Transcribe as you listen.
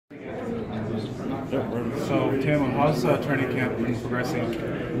So, Teemu, how's training camp been progressing?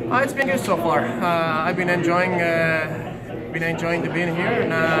 It's been good so far. I've been enjoying to be in here,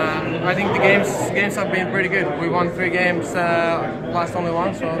 and I think the games have been pretty good. We won 3 games, last only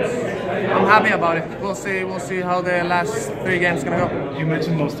one, so I'm happy about it. We'll see how the last 3 games gonna go. You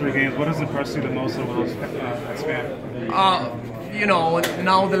mentioned those 3 games. What has impressed you the most over those span? You know,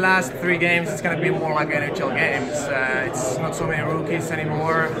 now the last 3 games it's gonna be more like NHL games. It's not so many rookies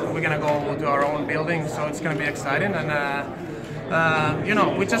anymore. We're gonna go to our own building, so it's gonna be exciting. And you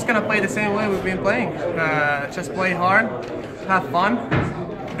know, we're just gonna play the same way we've been playing. Just play hard, have fun.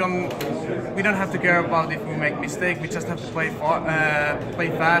 We don't have to care about if we make mistakes. We just have to play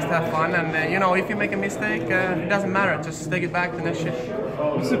fast, have fun, and you know, if you make a mistake, it doesn't matter. Just take it back the next shift.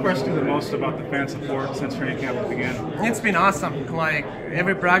 What's impressed you the most about the fan support since training camp began? It's been awesome. Like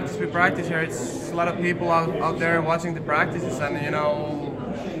every practice we practice here, it's a lot of people out there watching the practices, and you know,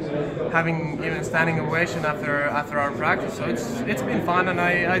 having even standing ovation after our practice. So it's been fun, and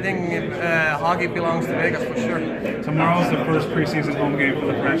I think hockey belongs to Vegas for sure. Tomorrow's the first preseason home game for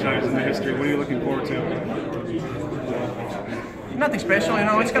the franchise in the history. What are you looking forward to? Nothing special, you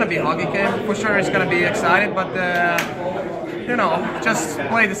know. It's gonna be a hockey game for sure. It's gonna be exciting, but you know, just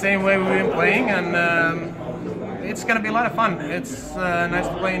play the same way we've been playing, and it's gonna be a lot of fun. It's nice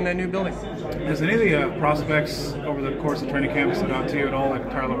to play in a new building. Has any of the prospects over the course of training camp stood out to you at all, like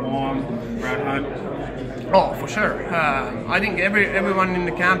Tyler Wong, Brad Hunt? Oh, for sure. I think everyone in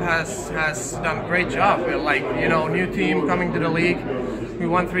the camp has done a great job. We're like, you know, new team coming to the league. We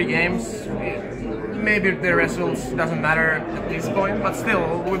won 3 games. Maybe the results doesn't matter at this point, but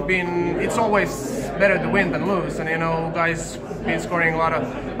still, it's always better to win than lose. And you know, guys been scoring a lot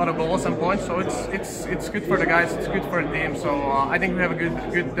of goals and points, so it's good for the guys, it's good for the team. So I think we have a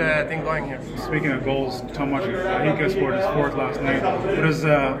good thing going here. Speaking of goals, Tomas Hiika scored his 4th last night. What has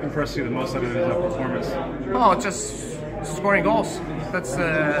impressed you the most out of his performance? Oh, just scoring goals. That's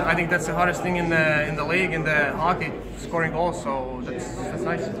I think that's the hardest thing in the league, in the hockey, scoring goals. So that's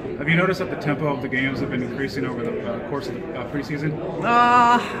nice. Have you noticed that the tempo of the games have been increasing over the course of the preseason?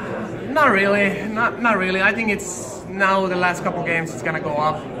 Not really. Not really. I think it's now the last couple games it's gonna go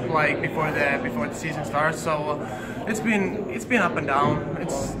up like before the season starts. So it's been up and down.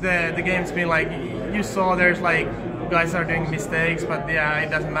 It's the game's been like you saw. There's like guys are doing mistakes, but yeah, it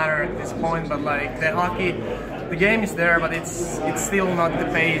doesn't matter at this point. But like the hockey. The game is there, but it's still not the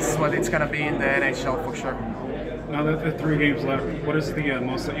pace what it's gonna be in the NHL for sure. Now that the 3 games left, what is the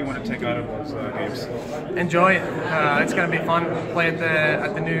most that you want to take out of those games? Enjoy it. It's gonna be fun. Play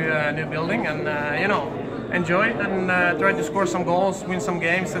at the new building, and you know, enjoy it and try to score some goals, win some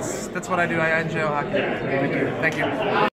games. That's what I do. I enjoy hockey. Thank you. Thank you.